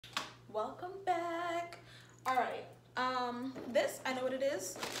Welcome back. All right, this, I know what it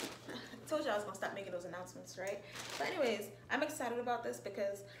is. I told you I was gonna stop making those announcements, right? But anyways, I'm excited about this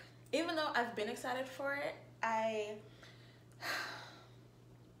because even though I've been excited for it, I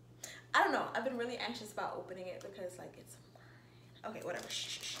don't know, I've been really anxious about opening it because like it's mine. Okay, whatever,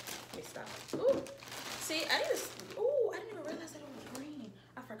 shh. Let me stop. Ooh, see, I didn't even realize that it was green.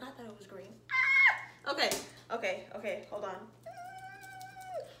 I forgot that it was green. Ah! Okay, hold on.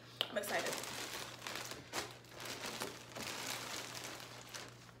 I'm excited.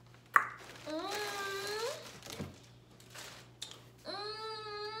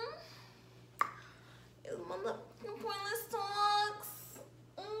 It's my motherfucking pointless talks.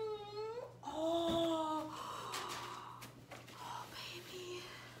 Oh, baby.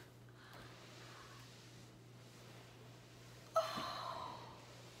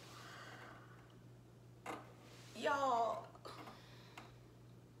 Y'all,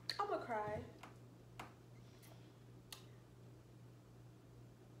 I'm gonna cry.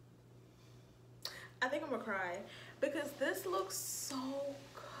 I think I'm gonna cry because this looks so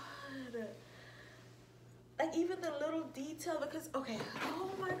good. Like even the little detail, because okay, oh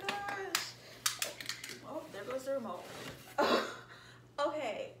my gosh. Oh, there goes the remote.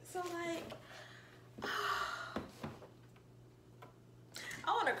 Okay, so like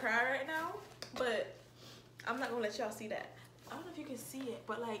I wanna cry right now, but I'm not gonna let y'all see that. I don't know if you can see it,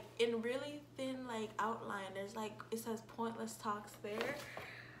 but like in really thin like outline, there's like, it says Pointless Talks there.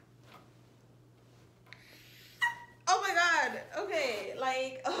 Oh my god, okay,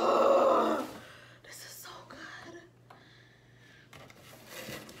 like, oh, this is so good.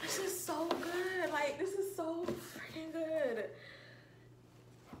 This is so good, like, this is so freaking good.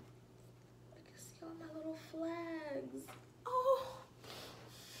 I can see all my little flags.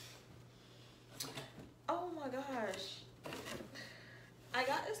 Oh my gosh. I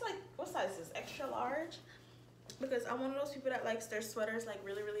got this, like, what size is this? Extra large? Because I'm one of those people that likes their sweaters like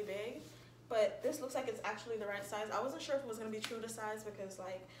really, really big. But this looks like it's actually the right size. I wasn't sure if it was gonna be true to size because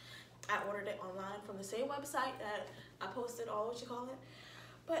like I ordered it online from the same website that I posted all what you call it.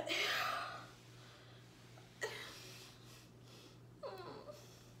 But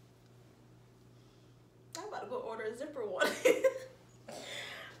I'm about to go order a zipper one.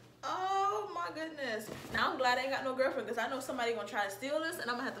 Oh my goodness. Now I'm glad I ain't got no girlfriend because I know somebody gonna try to steal this and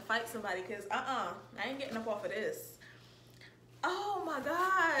I'm gonna have to fight somebody because I ain't getting up off of this. Oh my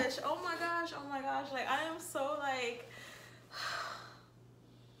gosh, oh my gosh, oh my gosh. Like I am so like,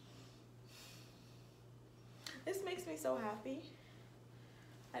 this makes me so happy.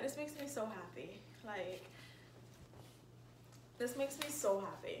 Like this makes me so happy. Like this makes me so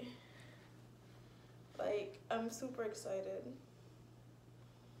happy. Like I'm super excited.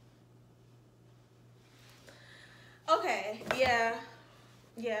 Okay, yeah,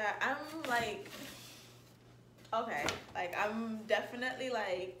 I'm like, okay, like I'm definitely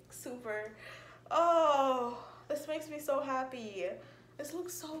like super, oh, this makes me so happy. This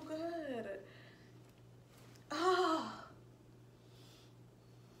looks so good. Oh,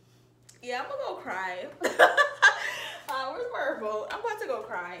 yeah, I'm gonna go cry. Where's my remote? I'm about to go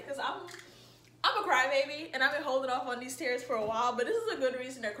cry because I'm a crybaby and I've been holding off on these tears for a while, but this is a good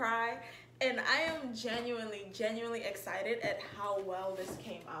reason to cry. And I am genuinely excited at how well this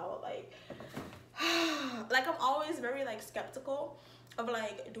came out. Like I'm always very like skeptical of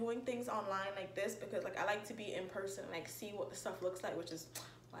like doing things online like this because like I like to be in person, like see what the stuff looks like, which is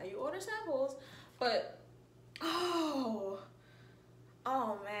why you order samples. But oh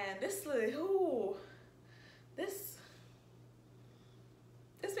man, this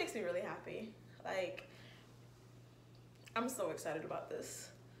makes me really happy. Like I'm so excited about this.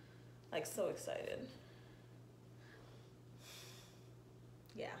 Like so excited.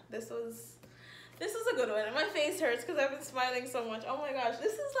 Yeah, this was a good one and my face hurts because I've been smiling so much. Oh my gosh,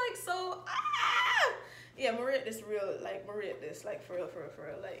 this is like so yeah, Maria this real, like Maria this like for real,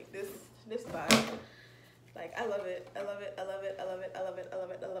 like this vibe. Like I love it.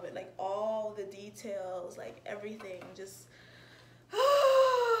 Like all the details, like everything, just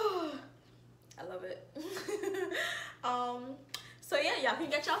I love it. So yeah, y'all can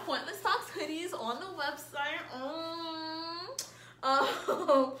get y'all Pointless Talks hoodies on the website.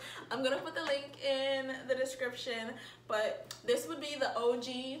 I'm gonna put the link in the description, but this would be the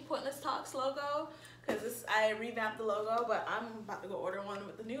OG Pointless Talks logo because I revamped the logo, but I'm about to go order one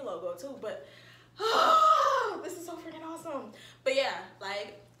with the new logo too. But this is so freaking awesome. But yeah,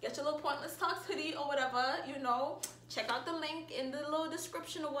 like get your little Pointless Talks hoodie or whatever, you know. Check out the link in the little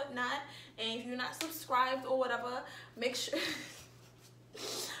description or whatnot. And if you're not subscribed or whatever, make sure.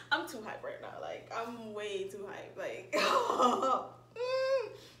 I'm too hype right now. Like I'm way too hype. Like I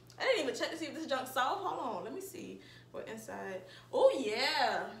didn't even even check to see if this junk soft. Hold on, let me see what inside. Oh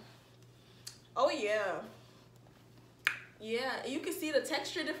yeah. Oh yeah. Yeah, you can see the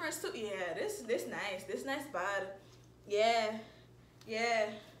texture difference too. Yeah, this nice. This nice bud. Yeah. Yeah.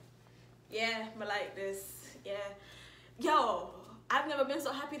 Yeah, I like this. Yeah. Yo, I've never been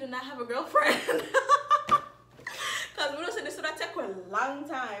so happy to not have a girlfriend. Cause we don't say this would take a long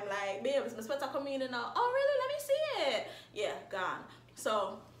time. Like, babe, my sweater coming in and out. Oh really? Let me see it. Yeah, gone.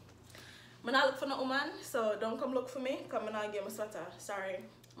 So I'm not look for no woman, so don't come look for me. Come and I'll get my sweater. Sorry.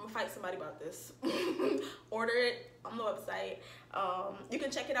 I'm gonna fight somebody about this. Order it on the website. You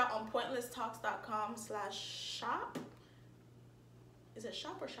can check it out on pointlesstalks.com/shop. Is it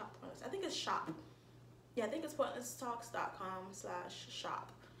shop or shop pointless? I think it's shop. Yeah, I think it's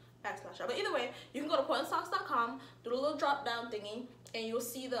pointlesstalks.com/shop. /shop. But either way, you can go to pointlesstalks.com, do the little drop down thingy, and you'll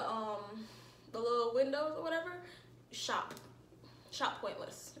see the little windows or whatever. Shop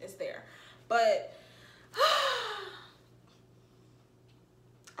Pointless is there. But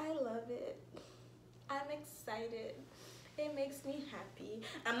I love it. I'm excited. It makes me happy.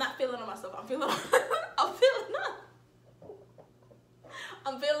 I'm not feeling on myself. I'm feeling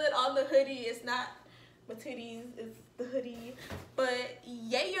it on the hoodie. It's not my titties, it's the hoodie. But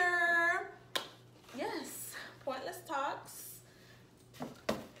yeah. Yes. Pointless Talks.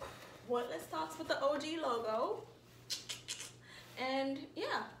 Pointless Talks with the OG logo. And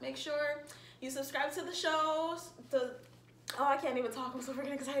yeah, make sure you subscribe to the shows. Oh, I can't even talk. I'm so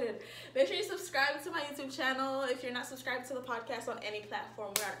freaking excited. Make sure you subscribe to my YouTube channel. If you're not subscribed to the podcast on any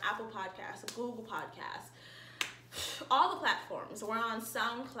platform, we're on Apple Podcasts, Google Podcasts, all the platforms. We're on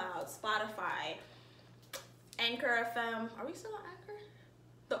SoundCloud, Spotify, Anchor FM. Are we still on Anchor?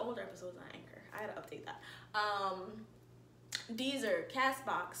 The older episodes on Anchor. I had to update that. Deezer,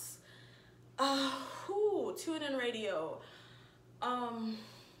 Castbox, TuneIn Radio.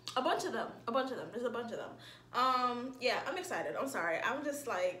 A bunch of them. There's a bunch of them. Yeah, I'm excited. I'm sorry. I'm just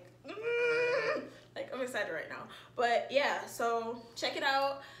like I'm excited right now. But yeah, so check it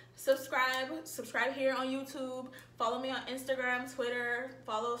out. Subscribe here on YouTube. Follow me on Instagram, Twitter.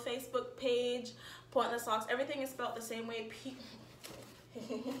 Follow Facebook page, Pointless Talks. Everything is spelled the same way.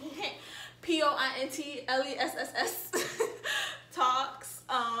 POINTLESSS Talks.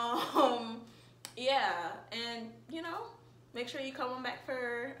 Yeah, and you know, make sure you come on back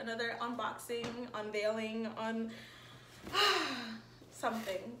for another unboxing, unveiling,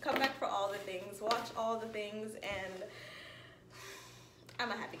 something. Come back for all the things, watch all the things, and I'm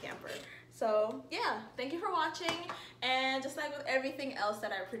a happy camper. So yeah, thank you for watching. And just like with everything else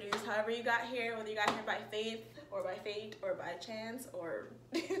that I produce, however you got here, whether you got here by faith or by fate or by chance or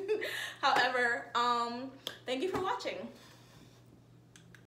however, thank you for watching.